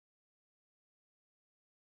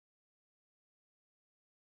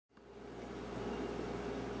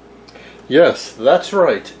Yes, that's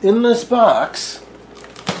right. In this box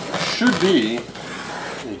should be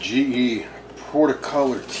a GE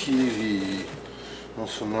Portacolor TV,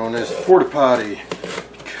 also known as Porta Potty,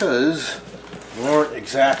 because they aren't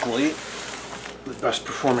exactly the best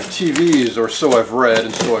performing TVs, or so I've read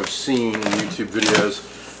and so I've seen in YouTube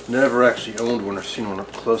videos. Never actually owned one or seen one up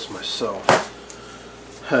close myself.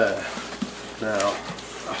 Now,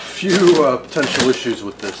 a few potential issues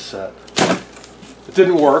with this set. It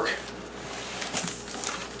didn't work.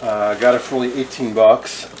 Got it for only 18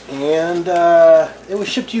 bucks, and it was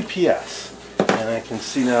shipped UPS. And I can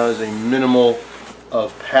see now there's a minimal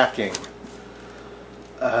of packing.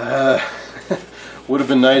 Would have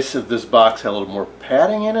been nice if this box had a little more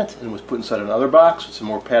padding in it and was put inside another box with some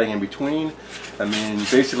more padding in between. I mean,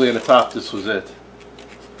 basically on the top, this was it.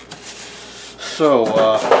 So,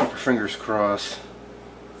 keep your fingers crossed.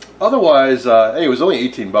 Otherwise, hey, it was only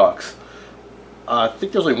 18 bucks. I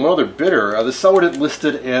think there's only one other bidder. The seller didn't list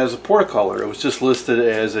it as a Portacolor. It was just listed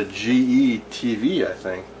as a GE TV, I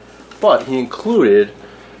think. But he included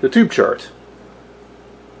the tube chart.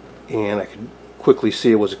 And I could quickly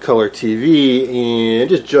see it was a color TV, and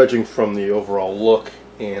just judging from the overall look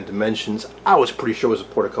and dimensions, I was pretty sure it was a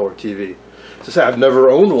Portacolor TV. To say I've never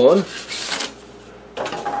owned one,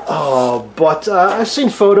 but I've seen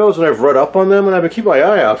photos and I've read up on them, and I've been keeping my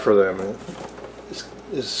eye out for them.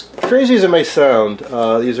 As crazy as it may sound,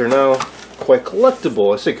 these are now quite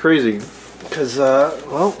collectible. I say crazy because,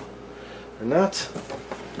 well, they're not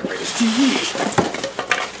the greatest TVs.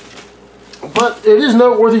 But it is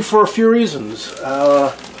noteworthy for a few reasons. It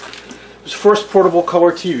was the first portable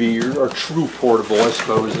color TV, or true portable, I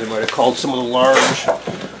suppose they might have called some of the large,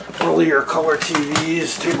 earlier color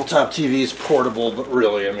TVs, tabletop TVs, portable, but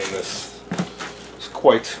really, I mean, this is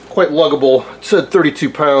quite luggable. It said 32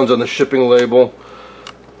 pounds on the shipping label.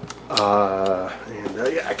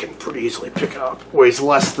 Yeah, I can pretty easily pick up. Weighs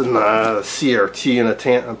less than CRT and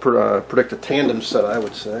predict a tandem set, I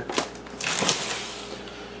would say.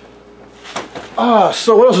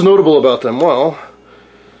 So what else is notable about them? Well,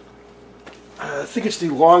 I think it's the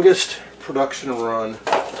longest production run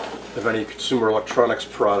of any consumer electronics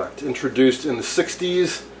product. Introduced in the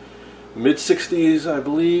 60s, mid-60s, I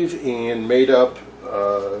believe, and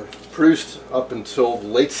produced up until the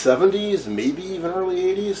late 70s, maybe even early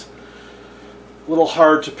 80s. A little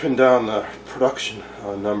hard to pin down the production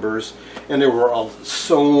numbers, and there were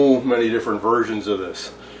so many different versions of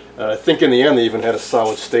this. I think in the end they even had a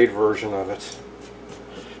solid state version of it.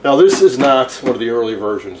 Now this is not one of the early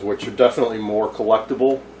versions, which are definitely more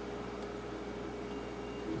collectible.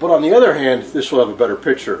 But on the other hand, this will have a better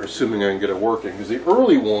picture, assuming I can get it working. Because the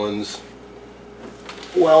early ones,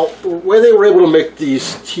 well, the way they were able to make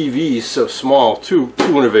these TVs so small, two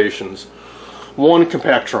innovations. One,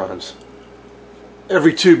 compactrons.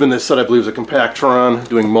 Every tube in this set, I believe, is a compactron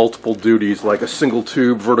doing multiple duties, like a single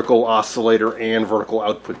tube, vertical oscillator, and vertical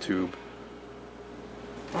output tube.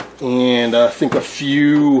 And I think a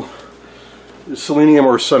few selenium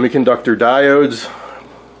or semiconductor diodes,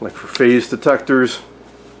 like for phase detectors.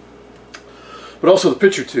 But also the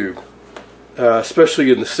picture tube, especially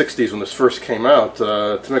in the 60s when this first came out.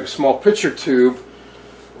 To make a small picture tube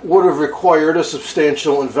would have required a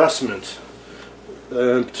substantial investment,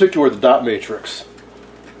 in particular the dot matrix,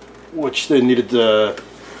 which they needed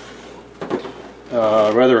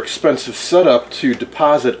rather expensive setup to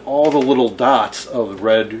deposit all the little dots of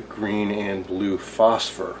red, green, and blue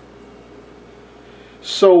phosphor.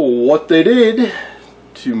 So what they did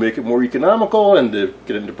to make it more economical and to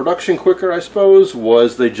get into production quicker, I suppose,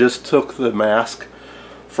 was they just took the mask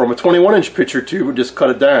from a 21-inch picture tube and just cut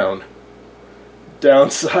it down.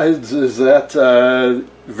 Downsides is that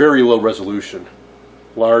very low resolution,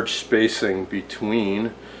 large spacing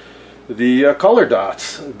between the color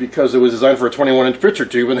dots, because it was designed for a 21-inch picture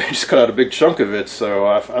tube and they just cut out a big chunk of it. So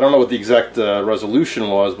I don't know what the exact resolution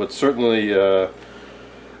was, but certainly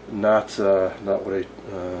not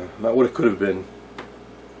what it could have been.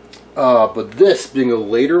 But this being a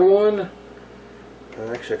later one,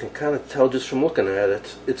 actually I can kind of tell just from looking at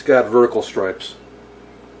it, it's got vertical stripes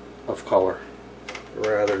of color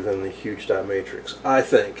rather than the huge dot matrix, I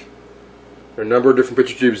think. There are a number of different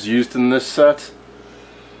picture tubes used in this set.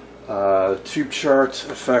 Tube chart,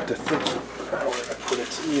 in fact, I think, where did I put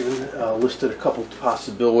it, even listed a couple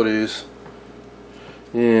possibilities.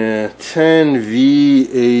 Yeah,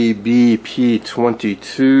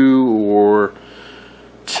 10VABP22 or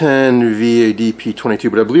 10VADP22,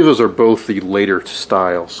 but I believe those are both the later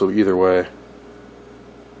style, so either way.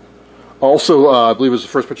 Also, I believe it was the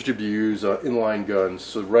first picture tube to use inline guns,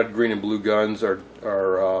 so red, green, and blue guns are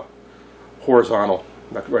horizontal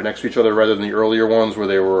right next to each other rather than the earlier ones where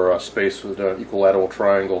they were spaced with an equilateral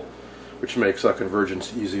triangle, which makes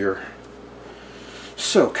convergence easier.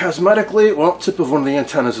 So, cosmetically, well, tip of one of the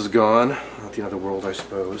antennas is gone. Not the end of the world, I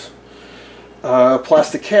suppose.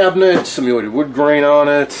 Plastic cabinet, simulated wood grain on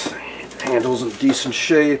it, handles in decent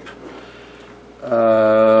shape.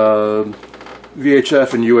 VHF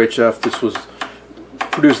and UHF, this was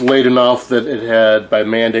produced late enough that it had, by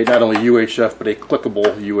mandate, not only UHF but a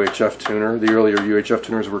clickable UHF tuner. The earlier UHF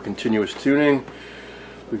tuners were continuous tuning.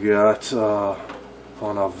 We got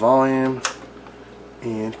on a volume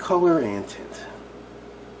and color and tint.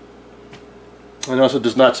 And also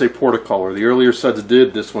does not say Portacolor. The earlier sets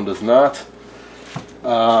did, this one does not.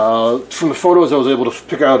 From the photos I was able to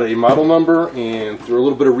pick out a model number, and through a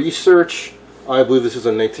little bit of research, I believe this is a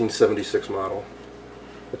 1976 model.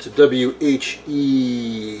 It's a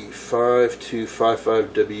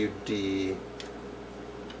WHE5255WD.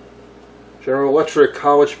 General Electric,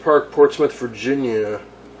 College Park, Portsmouth, Virginia.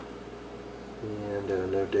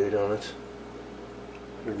 And no date on it.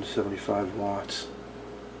 175 watts.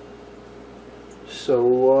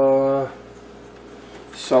 So,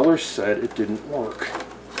 seller said it didn't work.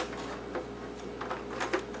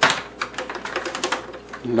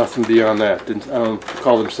 Nothing beyond that. I don't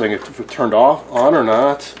recall them saying if it turned off, on or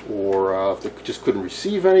not, or if they just couldn't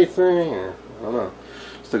receive anything, or I don't know.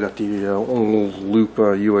 Still got the old loop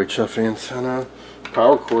UHF antenna.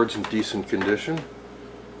 Power cord's in decent condition,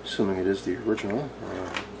 assuming it is the original.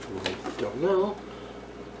 I don't know.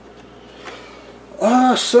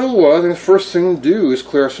 The first thing to do is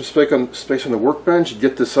clear out some space on the workbench,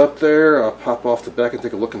 get this up there, pop off the back and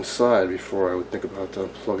take a look inside before I would think about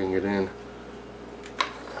plugging it in.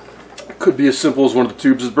 It could be as simple as one of the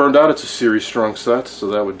tubes is burned out. It's a series strong set, so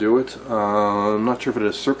that would do it. I'm not sure if it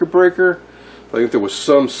is a circuit breaker, but I think there was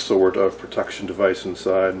some sort of protection device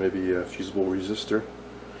inside, maybe a fusible resistor.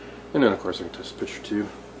 And then of course I can test the picture tube.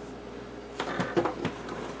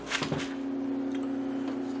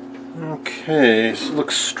 Okay, so it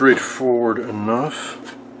looks straightforward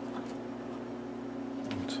enough.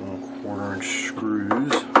 It's on 1/4"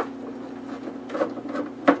 screws.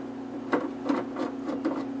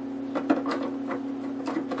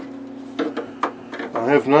 I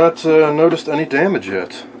have not noticed any damage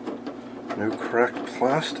yet. No cracked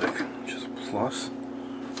plastic, which is a plus.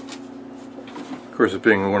 Of course, it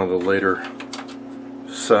being one of the later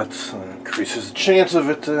sets increases the chance of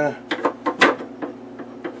it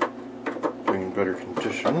being in better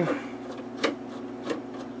condition.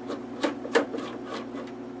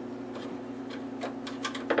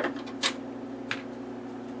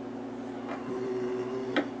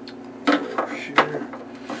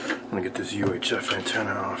 I'm going to get this UHF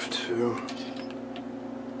antenna off too.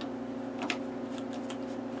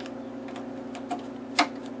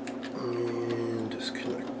 And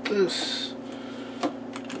disconnect this.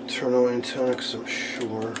 Turn on antenna because I'm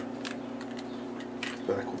sure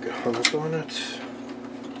back will get hung up on it.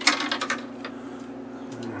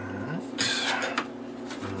 Alright.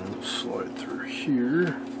 And we'll slide through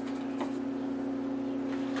here.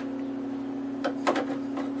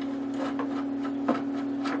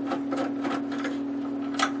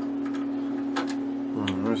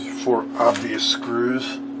 There's 4 obvious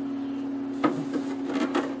screws.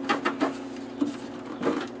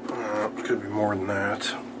 Could be more than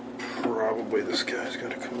that. Probably this guy's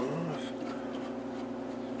got to come off.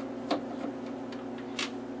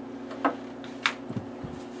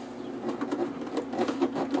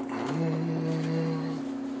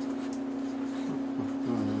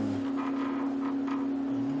 I'm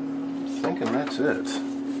thinking that's it.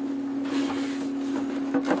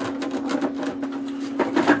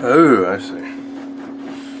 Oh, I see.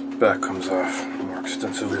 Back comes off more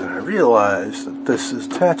extensively than I realized that this is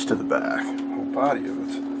attached to the back, the whole body of it.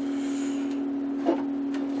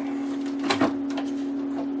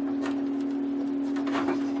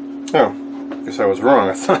 Oh, I guess I was wrong.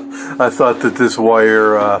 I thought that this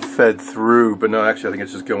wire fed through, but no, actually I think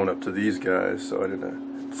it's just going up to these guys, so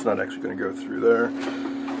it's not actually going to go through there.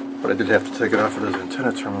 But I did have to take it off of those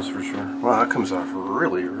antenna terminals for sure. Wow, that comes off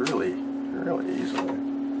really easily.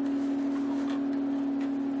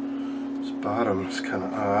 Bottom is kind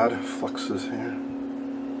of odd, fluxes here.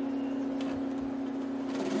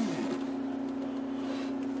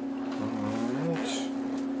 Alright.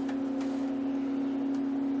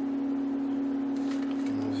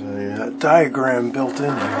 There's a diagram built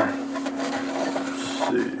in here. Let's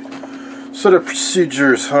see. Setup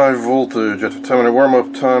procedures, high voltage, at the time of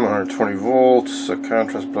warm-up time, 120 volts,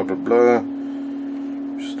 contrast, blah blah blah.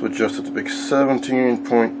 Just to adjust it to big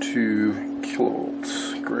 17.2 kilovolts.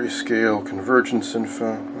 Grayscale, convergence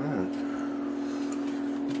info.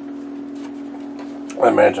 I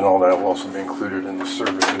imagine all that will also be included in the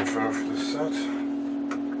service info for this set.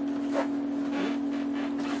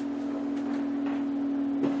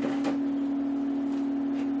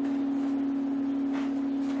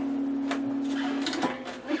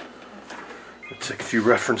 I'll take a few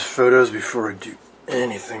reference photos before I do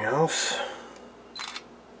anything else.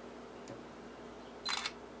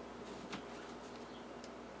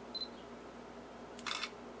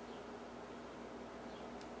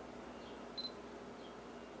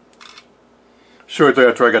 Shortly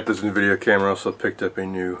after I got this NVIDIA camera, I also picked up a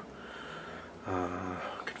new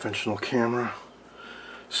conventional camera.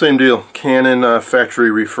 Same deal, Canon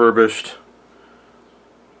factory refurbished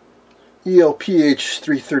ELPH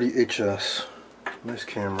 330HS. Nice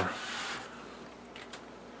camera.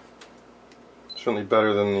 Certainly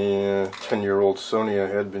better than the 10-year-old Sony I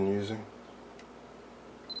had been using.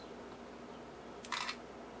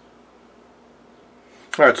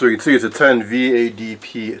 Alright, so you can see it's a 10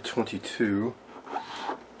 VADP22.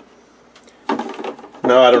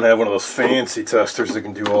 Now I don't have one of those fancy testers that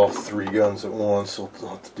can do all three guns at once, so I'll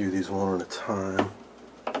have to do these one at a time.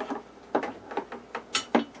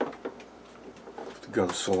 The gun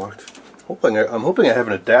select. I'm hoping I have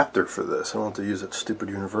an adapter for this. I don't have to use that stupid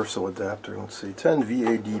universal adapter. Let's see, 10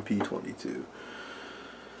 VADP22.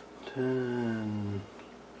 10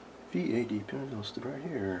 VADP, listed right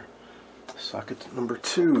here. Socket number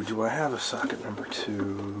 2. Do I have a socket number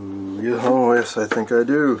 2? Yeah, oh yes, I think I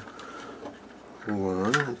do.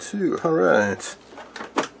 1, 2. Alright.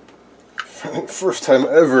 First time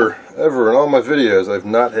ever in all my videos I've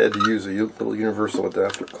not had to use a little universal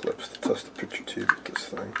adapter clips to test the picture tube with this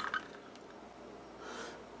thing.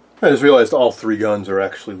 I just realized all three guns are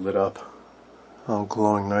actually lit up, all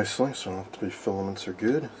glowing nicely, so the filaments are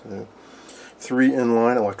good. So, 3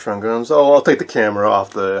 inline electron guns. Oh, I'll take the camera off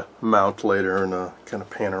the mount later and kind of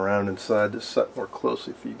pan around inside the set more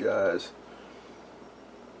closely for you guys.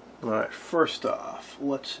 Alright, first off,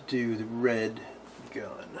 let's do the red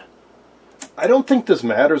gun. I don't think this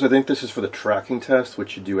matters. I think this is for the tracking test,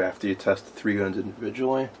 which you do after you test the three guns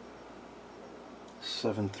individually.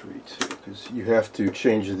 732, because you have to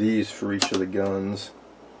change these for each of the guns.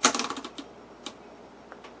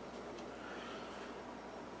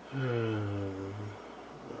 Alright,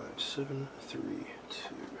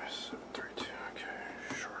 732, 732, okay,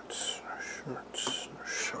 shorts, no shorts, no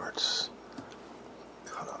shorts.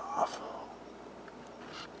 Cut off.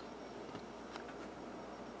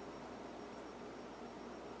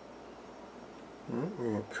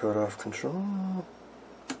 Cut off control.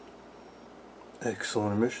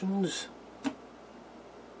 Excellent emissions.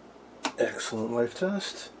 Excellent life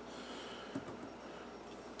test.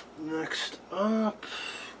 Next up,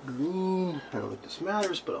 green. I don't think this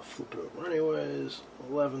matters, but I'll flip it over anyways.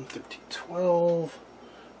 11, 13, 12.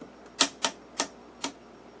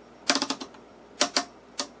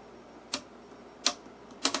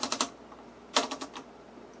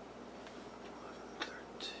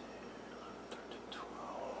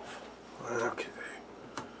 12. Okay.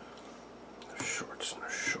 No shorts,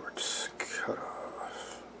 cut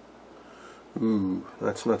off. Ooh,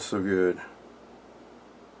 that's not so good.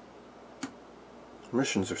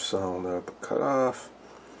 Emissions are solid though, but cut off.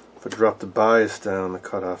 If I drop the bias down, the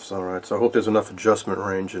cutoff's alright. So I hope there's enough adjustment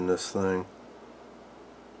range in this thing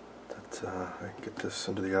that I can get this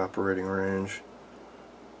into the operating range.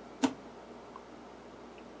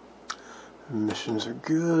 Emissions are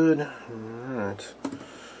good. Alright.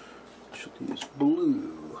 Should use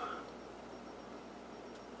blue.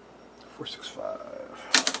 465.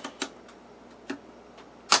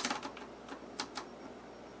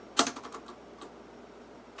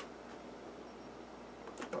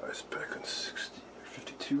 Bias back on 60 or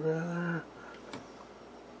 52 rather.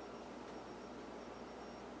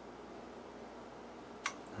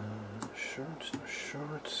 No shorts,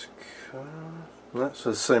 cut off. That's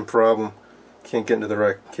the same problem. Can't get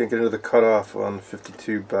into the cutoff on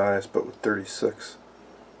 52 bias, but with 36,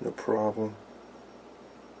 no problem.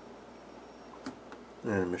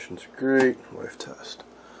 And emissions are great. Life test,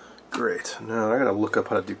 great. Now I gotta look up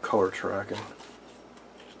how to do color tracking.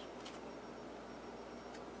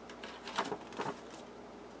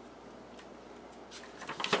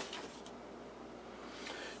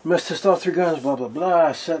 Must test all three guns. Blah blah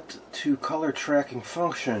blah. Set to color tracking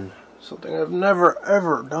function. Something I've never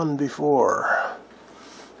ever done before.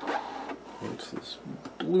 What's this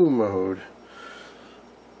blue mode?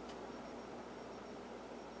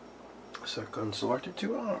 Set gun selected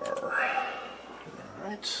to R.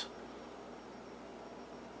 Alright.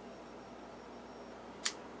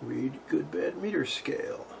 Read good bad meter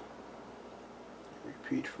scale.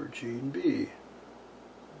 Repeat for G and B.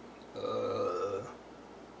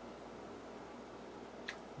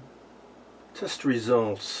 Test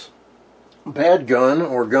results. Bad gun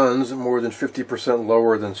or guns more than 50%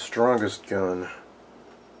 lower than strongest gun.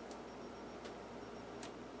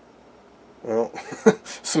 Well,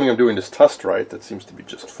 assuming I'm doing this test right, that seems to be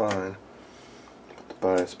just fine. Put the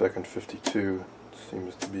bias back on 52.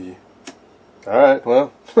 Seems to be... Alright,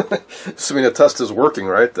 well, assuming the test is working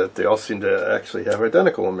right, that they all seem to actually have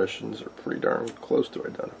identical emissions, or pretty darn close to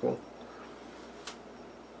identical.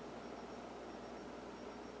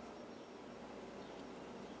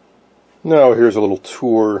 Now here's a little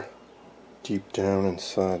tour deep down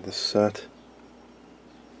inside the set.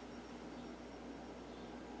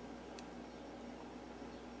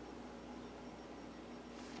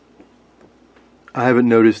 I haven't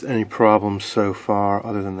noticed any problems so far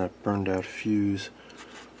other than that burned out fuse.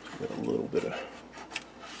 Got a little bit of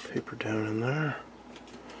paper down in there.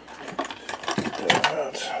 Get that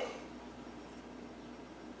out.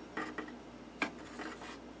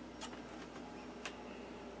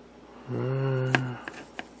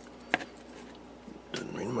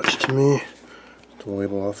 Doesn't mean much to me. To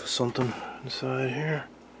label off something inside here.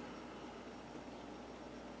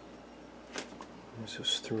 There's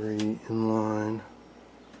just 3 inline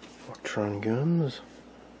electron guns.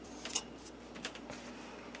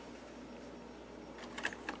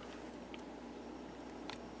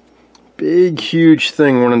 Big, huge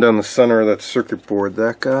thing running down the center of that circuit board.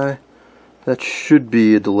 That guy, that should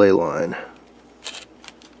be a delay line.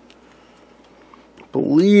 I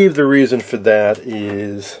believe the reason for that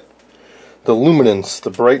is the luminance, the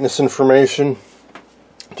brightness information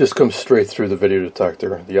just comes straight through the video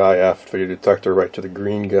detector, the IF video detector, right to the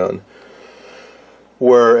green gun.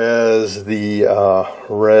 Whereas the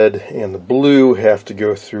red and the blue have to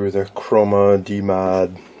go through the chroma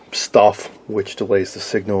demod stuff, which delays the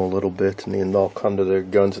signal a little bit, and they all come to their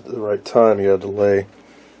guns at the right time. You gotta delay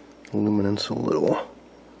luminance a little.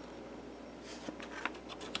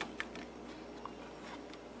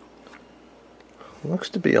 Looks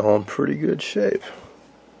to be all in pretty good shape.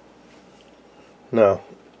 Now,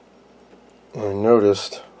 I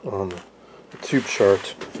noticed on the tube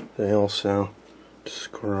chart they also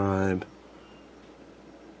describe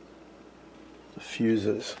the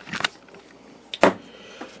fuses.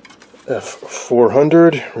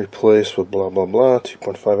 F400 replaced with blah blah blah,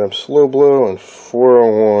 2.5 amp slow blow, and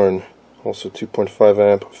 401 also 2.5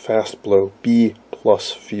 amp fast blow B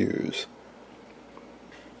plus fuse.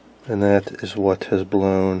 And that is what has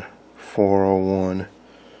blown 401,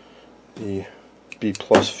 the B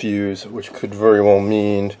plus fuse, which could very well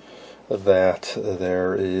mean that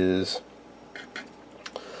there is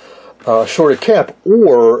a shorted cap,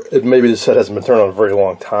 or it maybe the set hasn't been turned on a very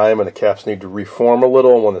long time and the caps need to reform a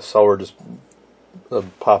little when the seller just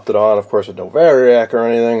popped it on, of course with no variac or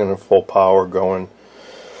anything, and in full power going.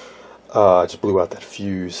 Just blew out that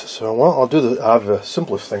fuse. So, well, I'll do the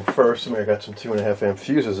simplest thing first. I got some 2.5 amp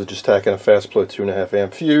fuses. I just tack in a fast flow 2.5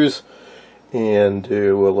 amp fuse and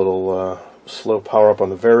do a little slow power up on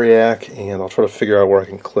the variac, and I'll try to figure out where I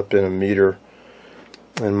can clip in a meter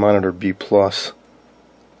and monitor B plus.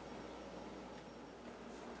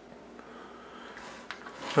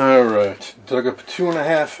 Alright, dug up a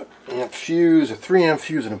 2.5 amp fuse, a 3 amp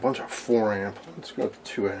fuse, and a bunch of 4 amp. Let's go up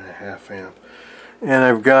to 2.5 amp. And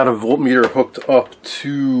I've got a voltmeter hooked up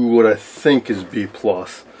to what I think is B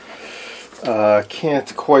plus.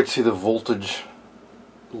 Can't quite see the voltage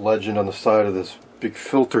legend on the side of this big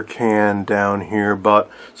filter can down here,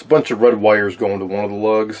 but it's a bunch of red wires going to one of the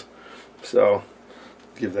lugs. So,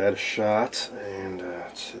 give that a shot. And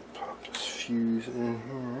let's see, pop this fuse in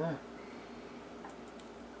here.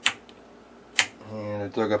 And I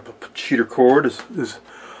dug up a cheater cord, is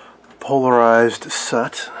polarized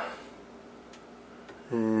set.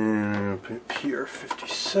 And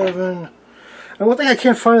PR57. And one thing I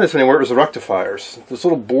can't find this anywhere is the rectifiers. This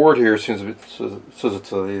little board here says it's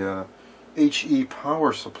a HE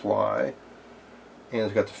power supply, and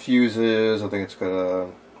it's got the fuses. I think it's got a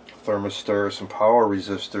thermistor, some power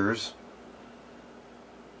resistors.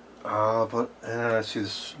 And I see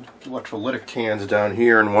this electrolytic cans down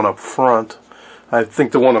here and one up front. I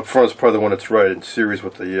think the one up front is probably the one that's right in series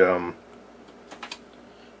with the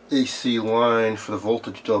AC line for the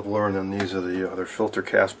voltage doubler, and then these are the other filter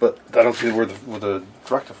caps, but I don't see where the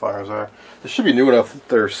rectifiers are. They should be new enough that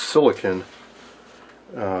they're silicon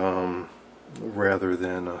rather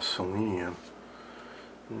than selenium.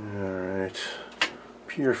 Alright,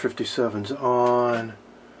 PR57's on.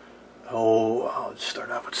 Oh, I'll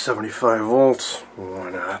start off at 75 volts. Why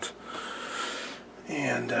not?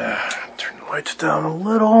 And turn the lights down a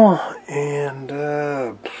little, and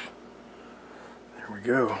there we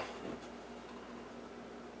go.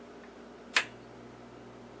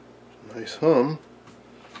 Nice hum.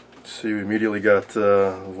 See, we immediately got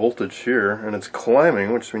voltage here, and it's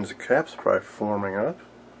climbing, which means the cap's probably forming up.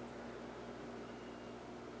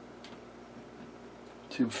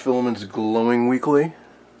 Tube filaments glowing weakly.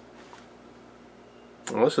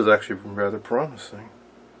 Well, this is actually rather promising.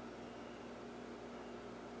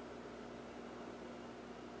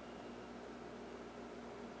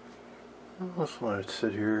 That's why I'd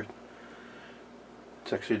sit here.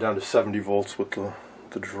 It's actually down to 70 volts with the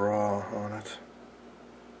draw on it.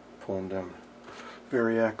 Pulling down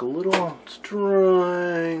variac a little. It's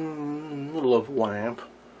drawing a little of lamp.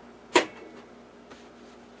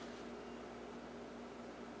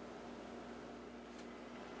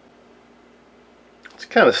 It's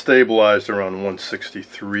kind of stabilized around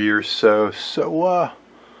 163 or so. So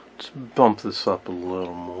let's bump this up a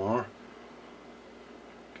little more.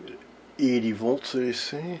 Get 80 volts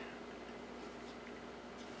AC.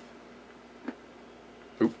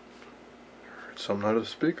 Oop. Heard something out of the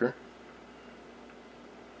speaker.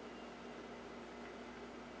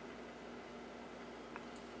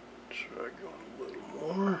 Try going a little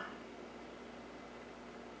more.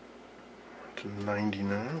 To 90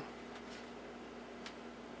 now.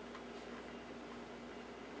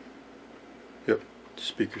 Yep,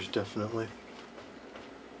 speakers definitely.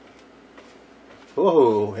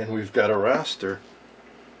 Oh, and we've got a raster.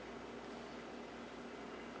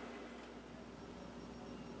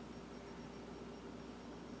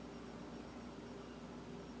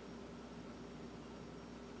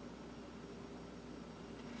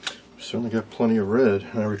 Certainly got plenty of red.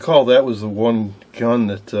 And I recall that was the one gun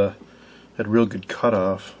that had real good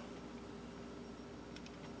cutoff.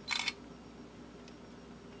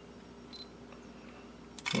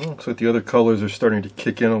 Well, looks like the other colors are starting to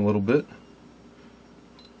kick in a little bit.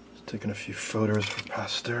 Just taking a few photos for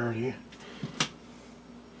posterity.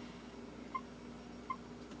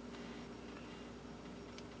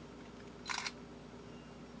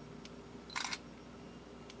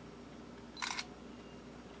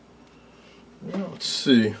 Well, let's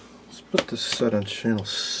see. Let's put this set on channel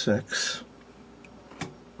 6.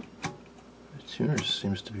 The tuner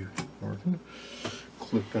seems to be working.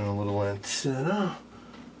 Clip in a little antenna.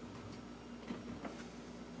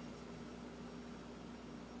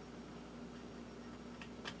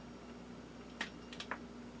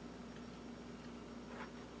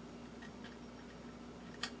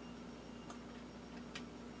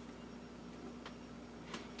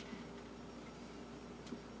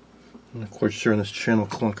 I'm not quite sure on this channel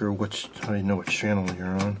clunker how do you know what channel you're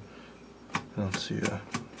on. I don't see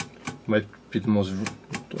might be the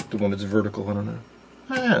one that's vertical, I don't know.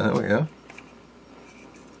 Ah, there we go.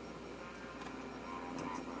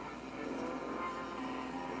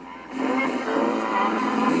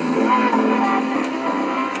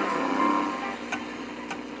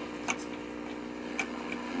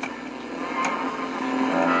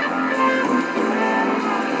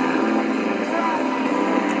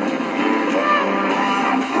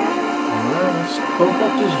 Bump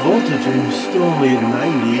up this voltage, and we're still only at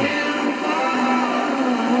 90.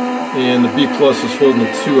 And the B plus is holding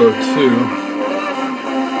at 202.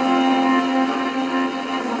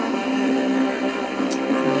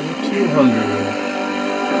 200.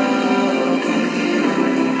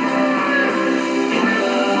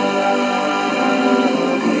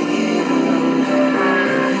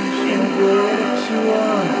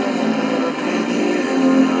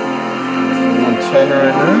 Right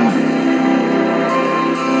now.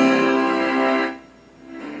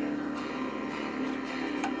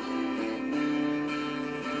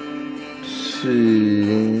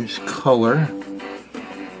 See, color.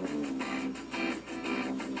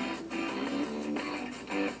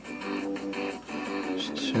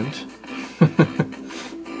 Just tint.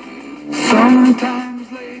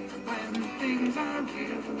 Sometimes late when things aren't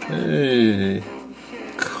here. Hey,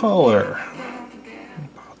 color.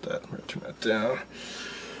 About that, I'm gonna turn that down.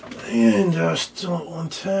 And still at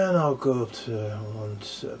 110, I'll go up to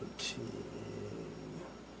 117.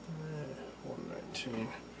 119.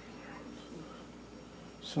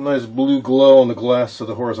 Some nice blue glow on the glass of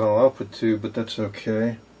the horizontal output tube, but that's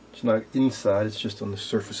okay. It's not inside, it's just on the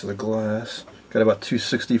surface of the glass. Got about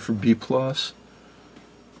 260 for B+.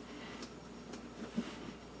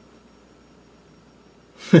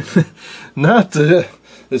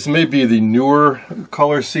 This may be the newer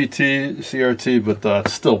color CRT, but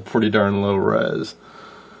it's still pretty darn low res.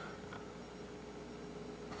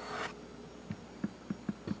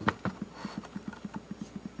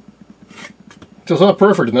 So it's not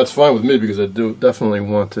perfect, and that's fine with me because I do definitely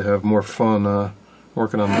want to have more fun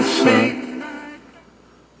working on this set.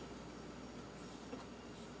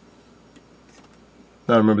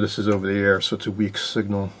 Now remember, this is over the air, so it's a weak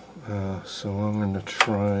signal. So I'm going to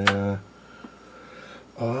try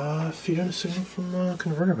feed in a signal from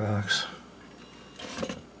converter box.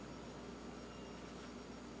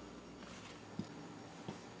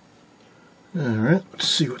 Alright, let's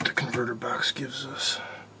see what the converter box gives us.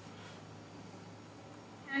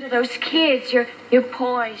 To those kids, you're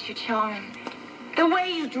poised, you're charming. The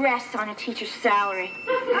way you dress on a teacher's salary.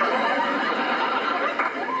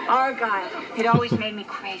 Argyle, it always made me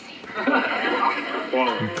crazy.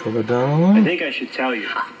 Color down. I think I should tell you.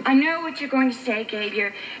 I know what you're going to say, Gabe.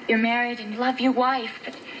 You're married and you love your wife,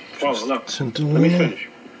 but... Paula, look. Let me Let finish.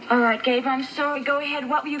 All right, Gabe, I'm sorry. Go ahead.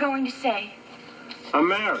 What were you going to say? I'm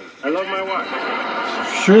married. I love my wife.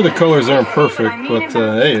 Sure, the colors aren't perfect, What I mean but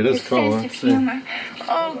about hey, it is your color. sense of Let's see. humor.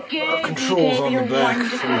 Oh, Gabe, Controls Gabe, on the you're back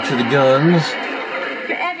wonderful. for each of the guns.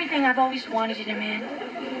 You're everything I've always wanted in a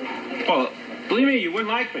man. Paula, believe me, you wouldn't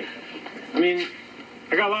like me. I mean,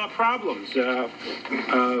 I got a lot of problems. I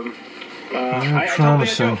tell bad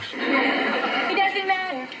promising. jokes. It doesn't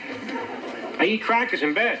matter. I eat crackers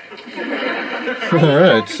in bed.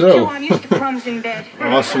 Alright, so I'm used to crumbs in bed.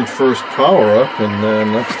 awesome first power up, and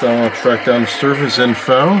then next I'll track down the surface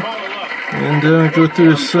info Paula, look. and go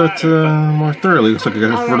through the set more thoroughly. Looks like I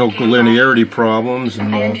got vertical linearity problems,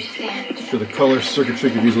 and I understand. so the color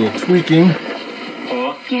circuitry could use a little tweaking.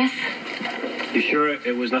 Paula, Yes? you sure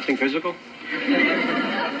it was nothing physical?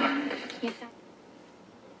 Yes,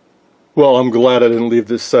 Well, I'm glad I didn't leave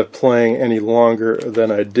this set playing any longer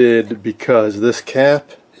than I did, because this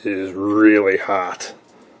cap is really hot.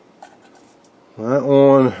 That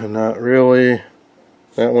one, not really.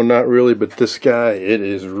 That one, not really, but this guy, it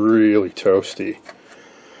is really toasty.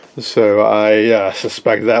 So I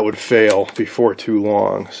suspect that would fail before too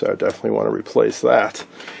long, so I definitely want to replace that.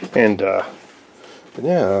 And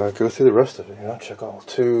yeah, go through the rest of it, check all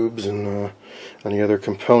the tubes and any other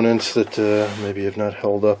components that maybe have not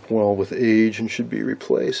held up well with age and should be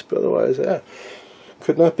replaced. But otherwise,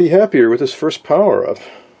 could not be happier with this first power-up.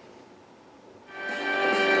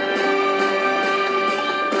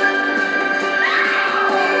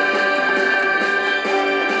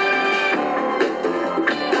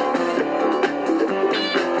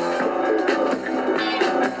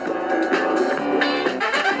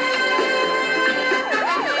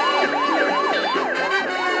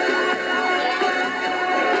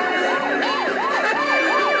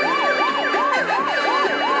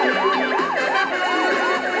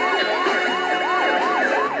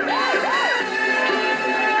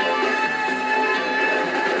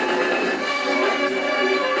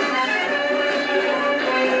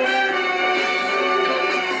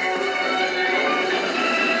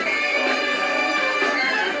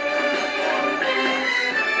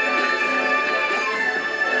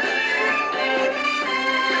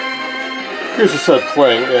 Here's the set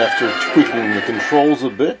playing after tweaking the controls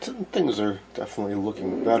a bit. Things are definitely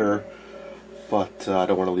looking better, but I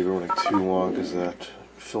don't want to leave it running too long because that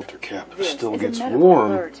filter cap still gets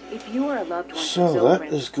warm. So that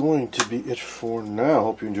is going to be it for now.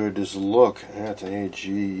 Hope you enjoyed this look at an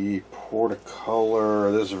AGE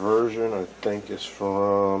Portacolor. This version, I think, is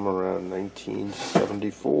from around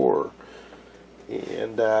 1974.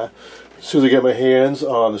 And as soon as I get my hands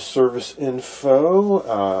on the service info,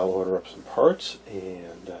 I'll order up some parts,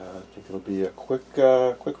 and I think it'll be a quick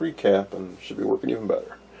recap, and should be working even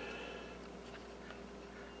better.